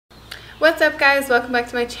What's up guys, welcome back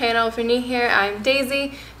to my channel. If you're new here, I'm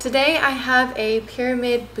Daisy. Today I have a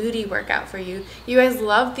pyramid booty workout for you. You guys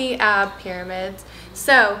love the ab pyramids.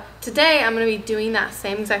 So today I'm going to be doing that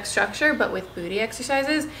same exact structure but with booty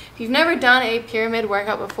exercises. If you've never done a pyramid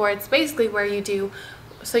workout before, it's basically where you do,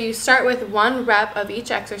 so you start with 1 rep of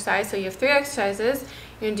each exercise. So you have 3 exercises.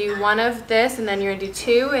 You're going to do 1 of this, and then you're going to do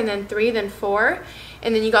 2, and then 3, then 4.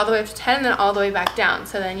 And then you go all the way up to 10 and then all the way back down.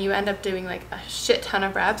 So then you end up doing like a shit ton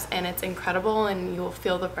of reps and it's incredible and you will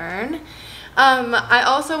feel the burn. I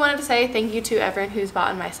also wanted to say thank you to everyone who's bought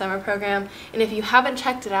in my summer program. And if you haven't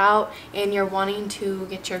checked it out and you're wanting to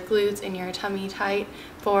get your glutes and your tummy tight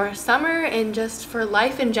for summer and just for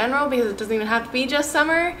life in general, because it doesn't even have to be just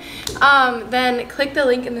summer, then click the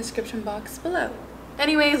link in the description box below.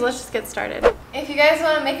 Anyways, let's just get started. If you guys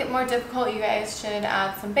want to make it more difficult, you guys should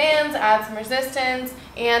add some bands, add some resistance,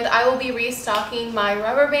 and I will be restocking my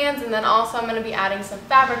rubber bands, and then also I'm going to be adding some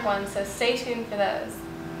fabric ones, so stay tuned for those.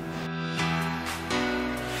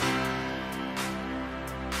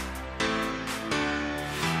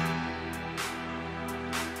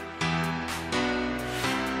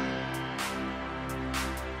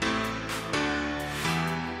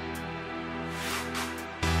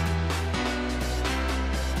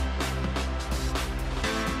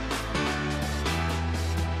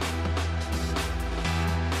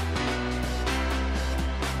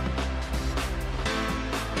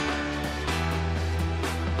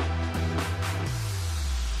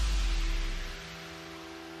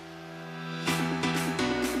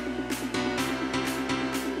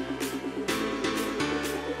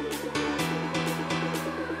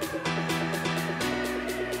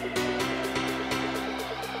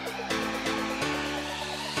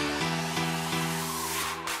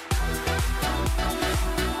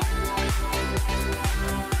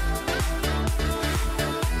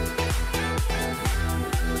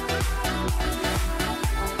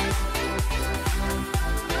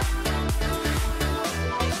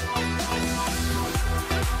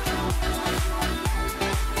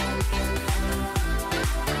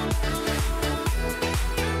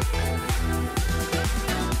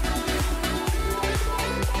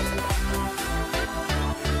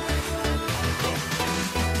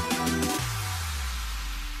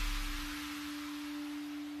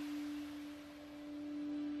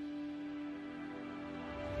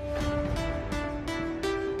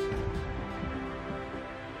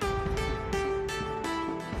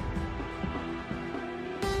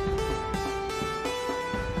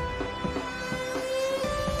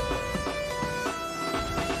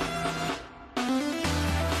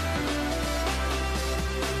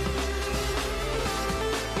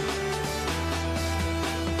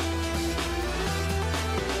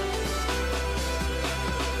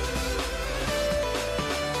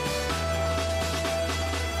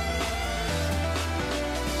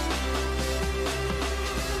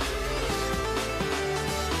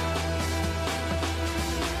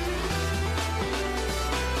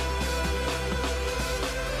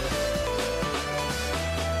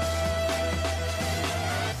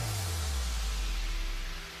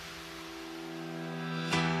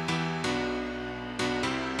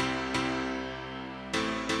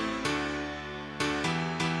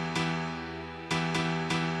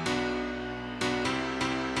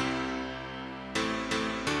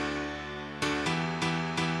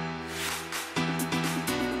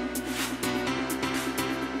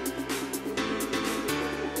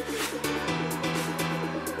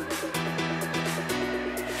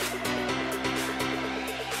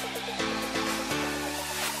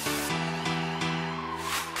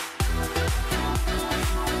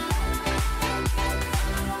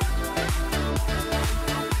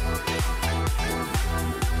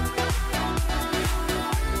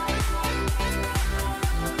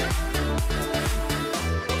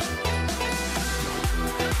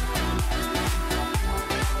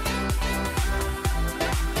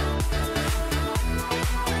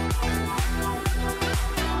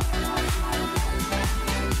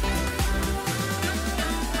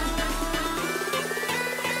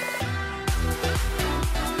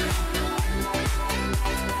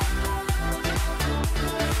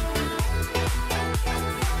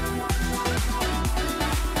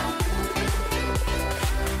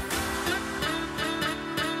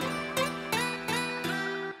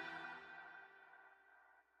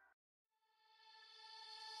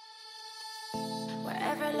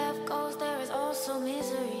 Wherever love goes, there is also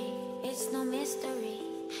misery. It's no mystery.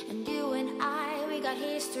 And you and I, we got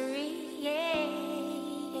history, yeah.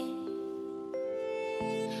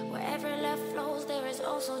 Wherever love flows, there is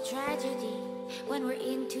also tragedy. When we're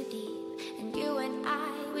in too deep. And you and I,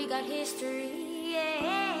 we got history,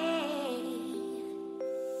 yeah.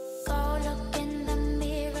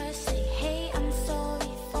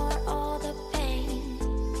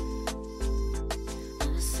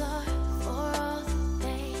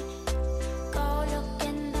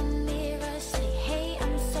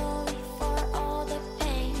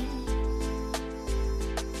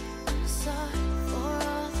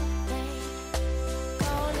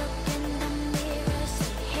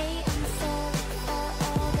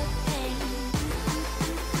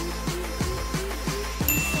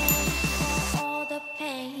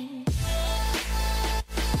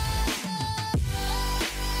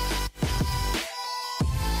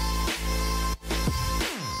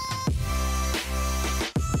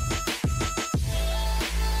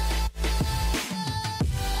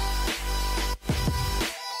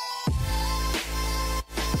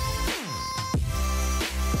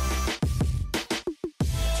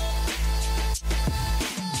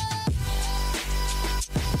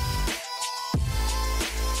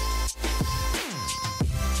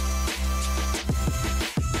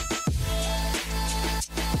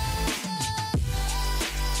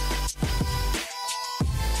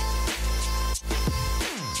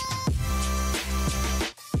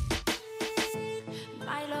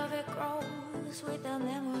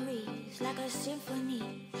 like a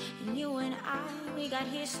symphony. And you and I, we got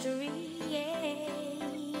history, yeah.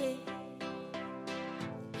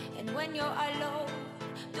 And when you're alone,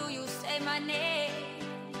 do you say my name?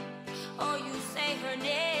 Or you say her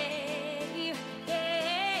name?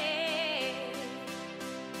 Yeah.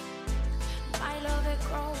 My love, it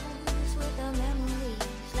grows with the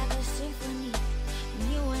memories like a symphony.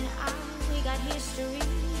 And you and I, we got history,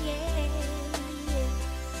 yeah.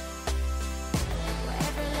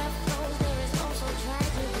 Wherever love goes, there is also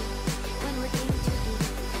tragedy. When we're in too deep,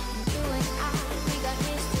 and you and I, we got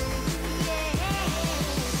history, yeah.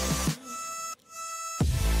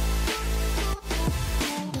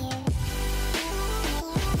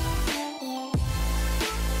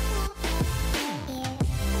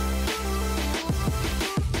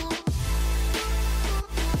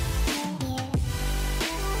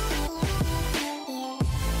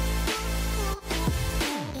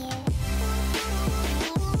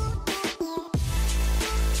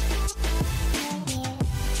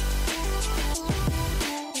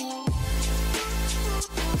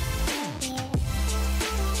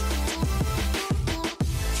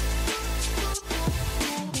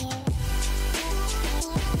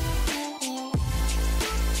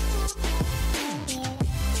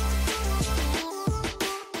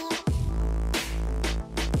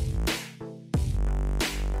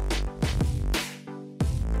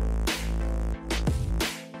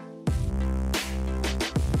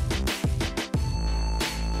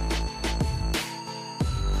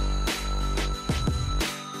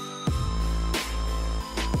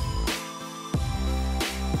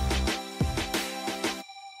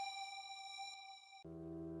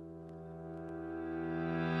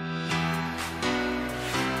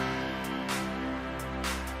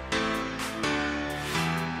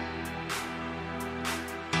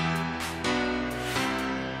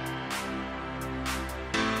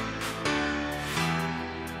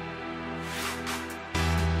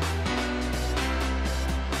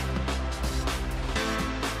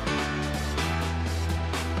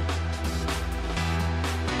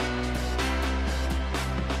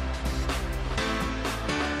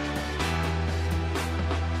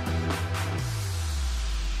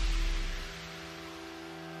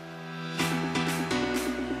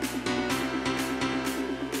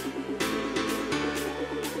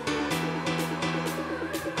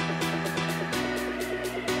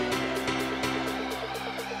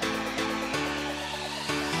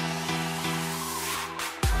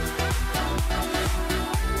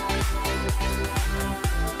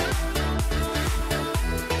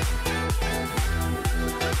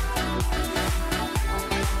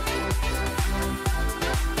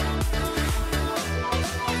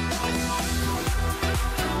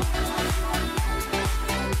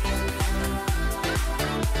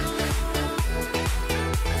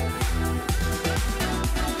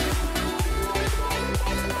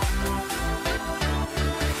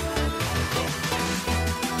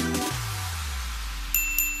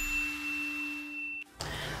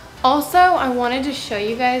 Also, I wanted to show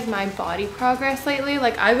you guys my body progress lately.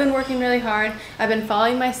 Like, I've been working really hard. I've been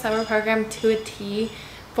following my summer program to a T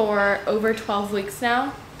for over 12 weeks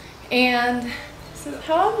now. And this is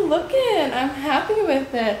how I'm looking. I'm happy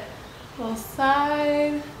with it. Little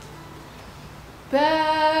side,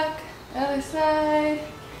 back, other side,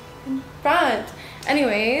 and front.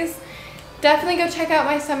 Anyways, definitely go check out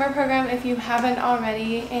my summer program if you haven't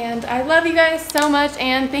already. And I love you guys so much,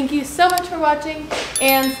 and thank you so much for watching,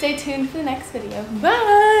 and stay tuned for the next video.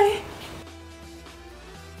 Bye!